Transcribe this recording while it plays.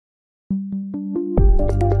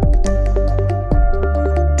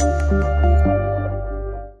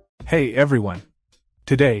Hey everyone!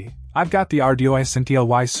 Today, I've got the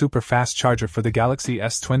RDOISNTLY super fast charger for the Galaxy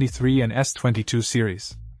S23 and S22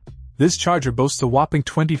 series. This charger boasts a whopping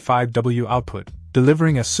 25W output,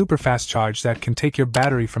 delivering a super fast charge that can take your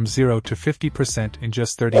battery from 0 to 50% in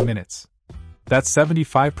just 30 minutes. That's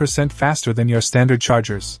 75% faster than your standard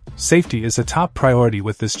chargers. Safety is a top priority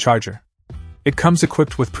with this charger. It comes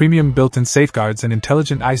equipped with premium built-in safeguards and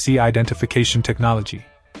intelligent IC identification technology,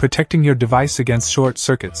 protecting your device against short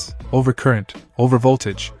circuits, overcurrent,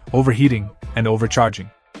 overvoltage, overheating, and overcharging.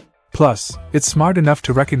 Plus, it's smart enough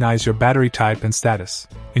to recognize your battery type and status,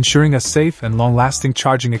 ensuring a safe and long-lasting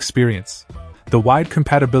charging experience. The wide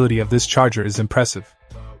compatibility of this charger is impressive.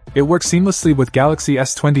 It works seamlessly with Galaxy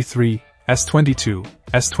S23, S22,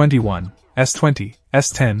 S21, S20,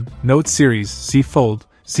 S10, Note series, Z Fold,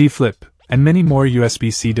 Z Flip, and many more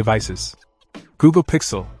USB-C devices. Google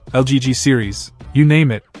Pixel, LG G series, you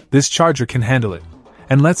name it, this charger can handle it.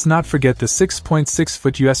 And let's not forget the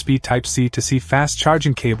 6.6-foot USB Type-C to C fast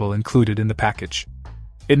charging cable included in the package.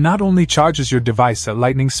 It not only charges your device at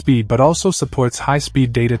lightning speed but also supports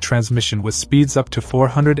high-speed data transmission with speeds up to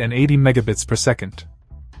 480 megabits per second.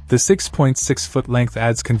 The 6.6-foot length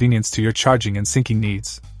adds convenience to your charging and syncing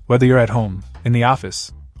needs, whether you're at home, in the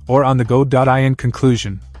office, or on the go. In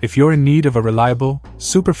conclusion, if you're in need of a reliable,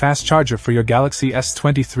 super-fast charger for your Galaxy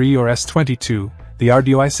S23 or S22, the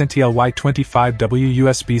RDOISNTLY 25W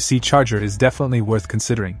USB-C charger is definitely worth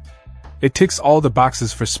considering. It ticks all the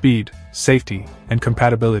boxes for speed, safety, and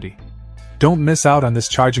compatibility. Don't miss out on this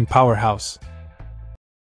charging powerhouse.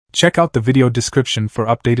 Check out the video description for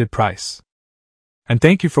updated price. And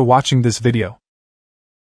thank you for watching this video.